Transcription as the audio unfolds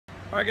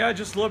Alright guys,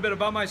 just a little bit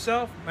about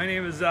myself. My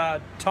name is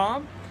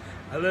Tom.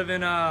 I live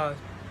in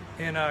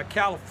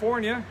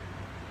California,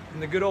 in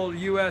the good old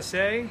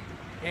USA,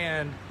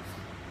 and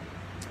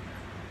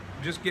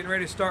just getting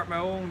ready to start my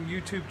own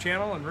YouTube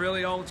channel, and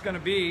really all it's going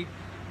to be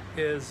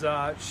is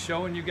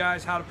showing you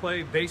guys how to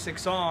play basic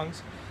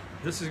songs.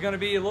 This is going to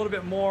be a little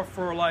bit more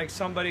for like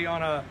somebody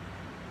on a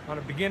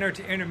beginner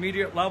to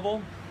intermediate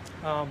level.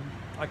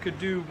 I could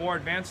do more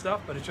advanced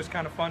stuff, but it's just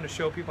kind of fun to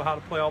show people how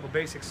to play all the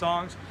basic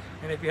songs.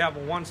 And if you have a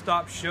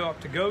one-stop shop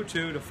to go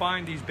to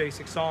find these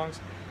basic songs,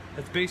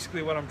 that's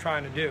basically what I'm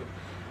trying to do.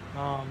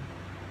 I'll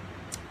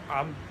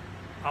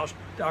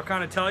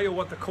kind of tell you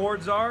what the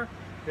chords are.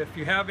 If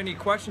you have any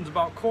questions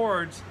about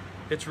chords,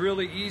 it's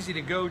really easy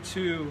to go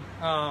to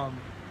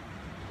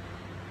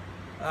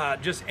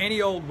just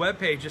any old web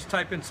page. Just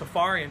type in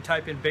Safari and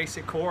type in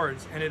basic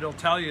chords, and it'll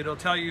tell you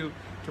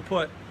to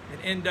put an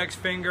index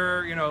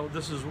finger, you know,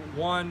 this is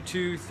 1,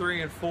 2,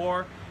 3, and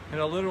 4, and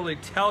it'll literally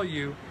tell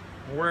you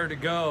where to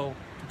go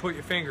to put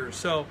your fingers.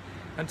 So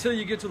until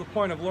you get to the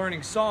point of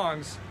learning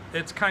songs,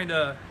 it's kind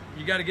of,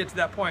 you got to get to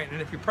that point. And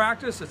if you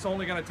practice, it's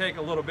only going to take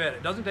a little bit.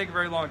 It doesn't take a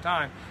very long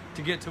time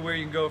to get to where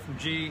you can go from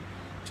G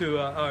to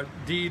a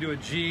D to a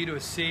G to a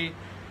C.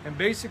 And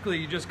basically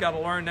you just got to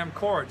learn them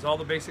chords, all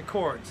the basic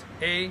chords,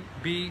 A,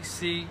 B,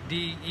 C,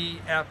 D, E,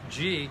 F,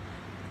 G.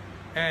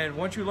 And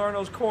once you learn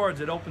those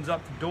chords, it opens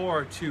up the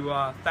door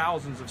to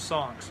thousands of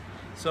songs.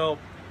 So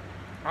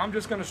I'm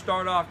just going to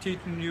start off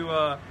teaching you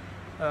a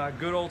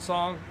good old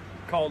song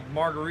called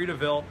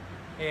Margaritaville,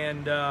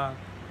 and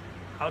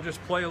I'll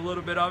just play a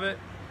little bit of it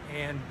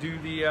and do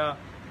the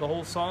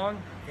whole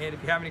song. And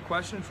if you have any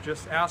questions,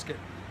 just ask it.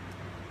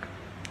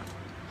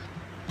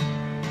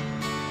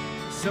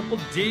 Simple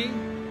D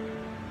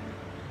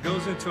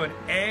goes into an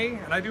A,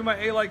 and I do my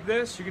A like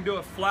this. You can do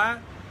it flat,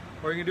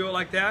 or you can do it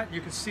like that. You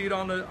can see it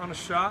on the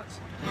shots.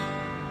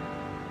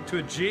 To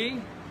a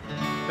G,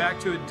 back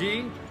to a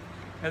D,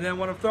 and then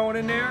what I'm throwing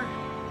in there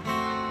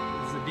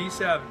is the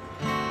D7.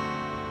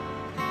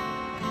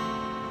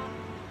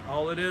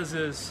 All it is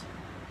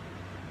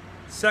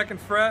 2nd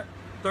fret,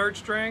 3rd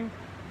string,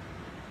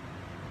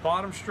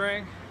 bottom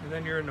string, and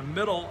then you're in the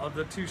middle of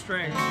the 2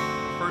 strings,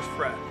 1st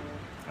fret.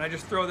 And I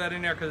just throw that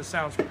in there because it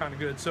sounds kind of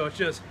good. So it's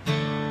just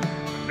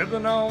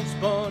nibbling on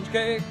sponge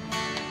cake,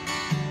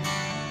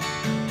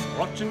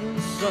 watching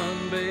the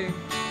sun bake.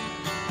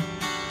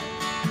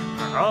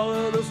 All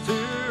of those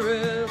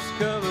tourists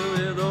covered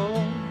with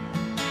oil,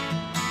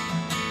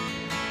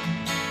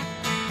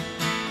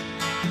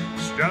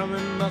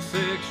 strumming my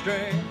 6th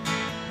string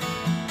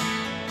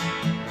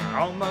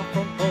on my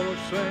front porch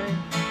swing.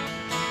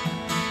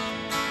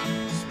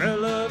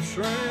 Smell of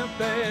shrimp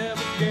there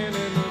begin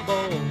in the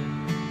bowl,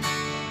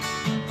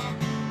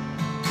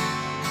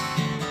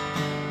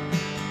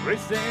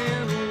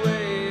 racing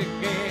away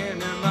again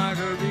in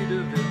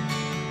Margaritaville,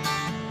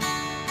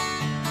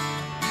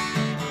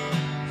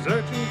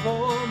 searching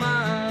for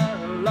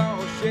my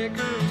lost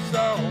shaker of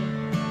salt.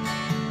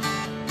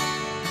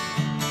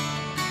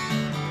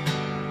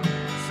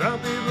 Some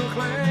people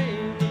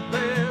claim that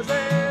there's a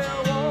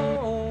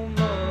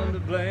woman to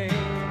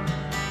blame,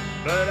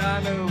 but I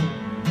know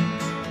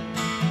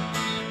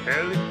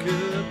hell, it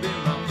could be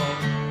my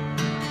fault.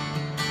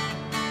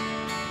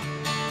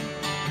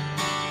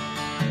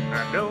 I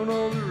don't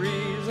know the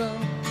reason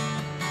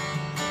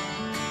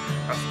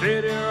I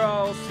stayed here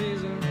all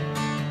season.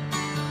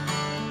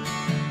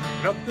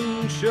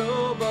 Nothing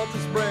sure but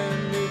this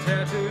brand new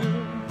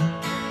tattoo.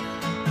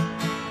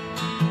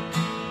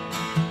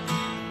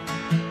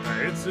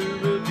 It's a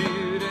real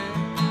beauty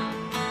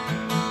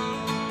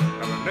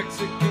of a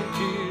Mexican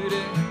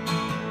cutie.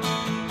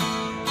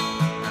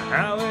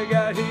 How we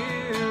got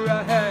here,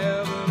 I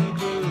haven't a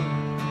clue.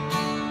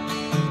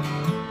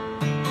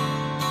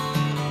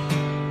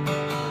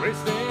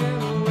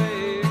 Racing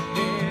away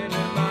again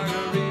in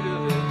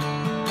Margaritaville,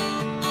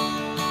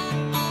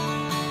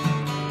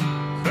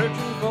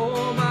 searching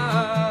for my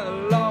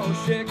lost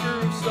shaker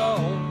of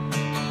salt.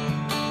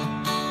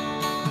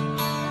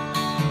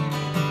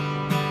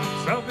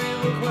 Some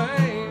people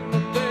claim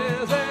that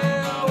there's a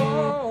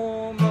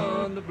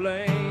woman to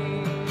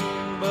blame,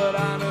 but I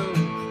know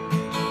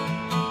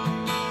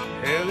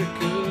hell, it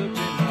could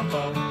be my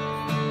fault.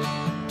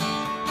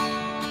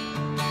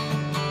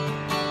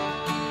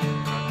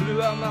 I blew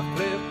out my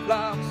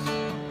flip-flops,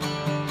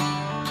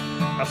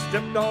 I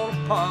stepped on a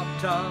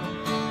pop-top,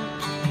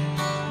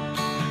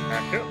 I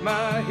cut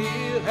my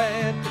heel,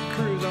 had to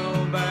cruise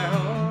on by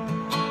home.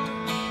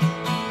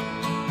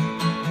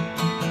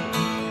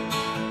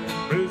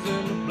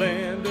 Cruising the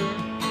blender,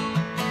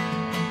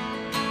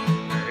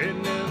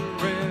 hitting them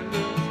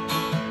renders,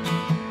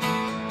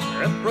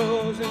 that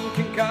frozen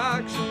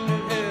concoction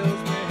that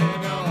helps me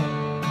hang on.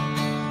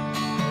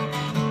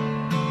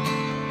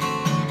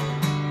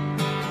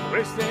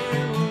 Racing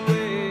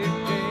away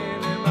again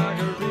in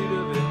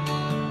Margaritaville,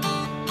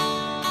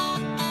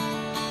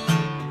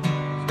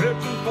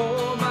 searching for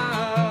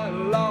my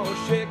lost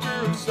shaker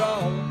of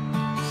salt.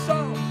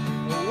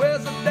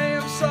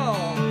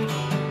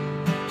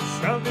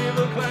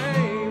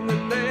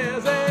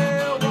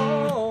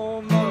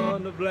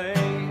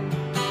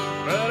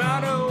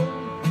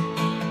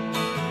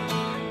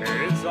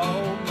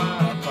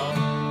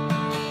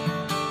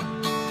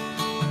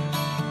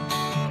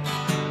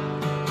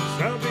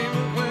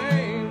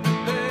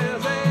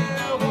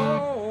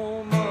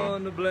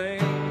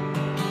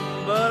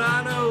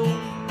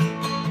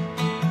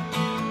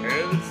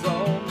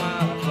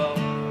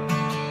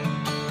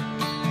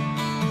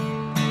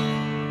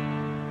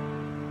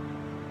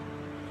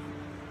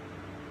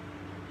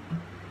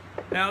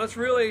 Now that's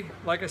really,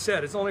 like I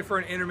said, it's only for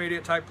an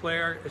intermediate type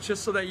player. It's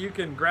just so that you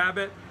can grab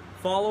it,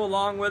 follow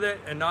along with it,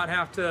 and not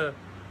have to,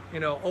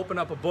 open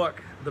up a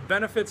book. The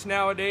benefits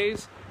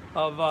nowadays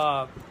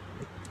of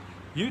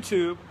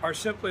YouTube are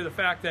simply the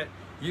fact that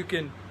you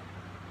can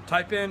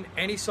type in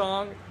any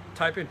song,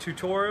 type in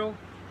tutorial,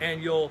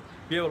 and you'll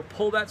be able to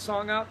pull that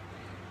song up.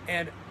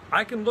 And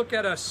I can look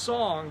at a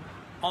song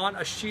on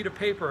a sheet of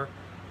paper,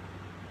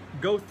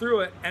 go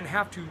through it, and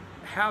have to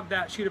have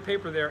that sheet of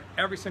paper there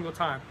every single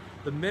time.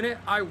 The minute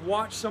I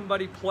watch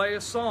somebody play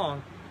a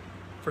song,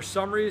 for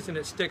some reason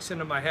it sticks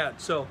into my head.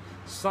 So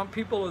some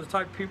people are the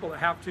type of people that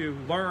have to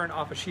learn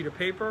off a sheet of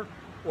paper,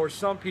 or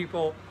some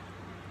people,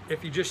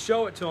 if you just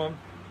show it to them,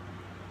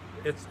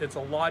 it's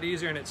a lot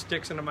easier and it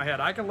sticks into my head.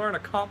 I can learn a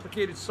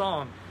complicated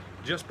song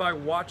just by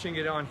watching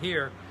it on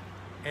here,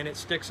 and it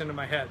sticks into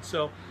my head.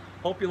 So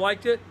hope you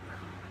liked it.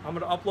 I'm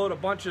going to upload a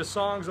bunch of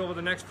songs over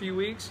the next few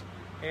weeks.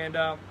 And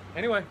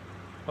anyway,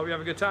 hope you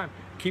have a good time.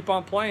 Keep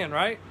on playing,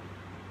 right?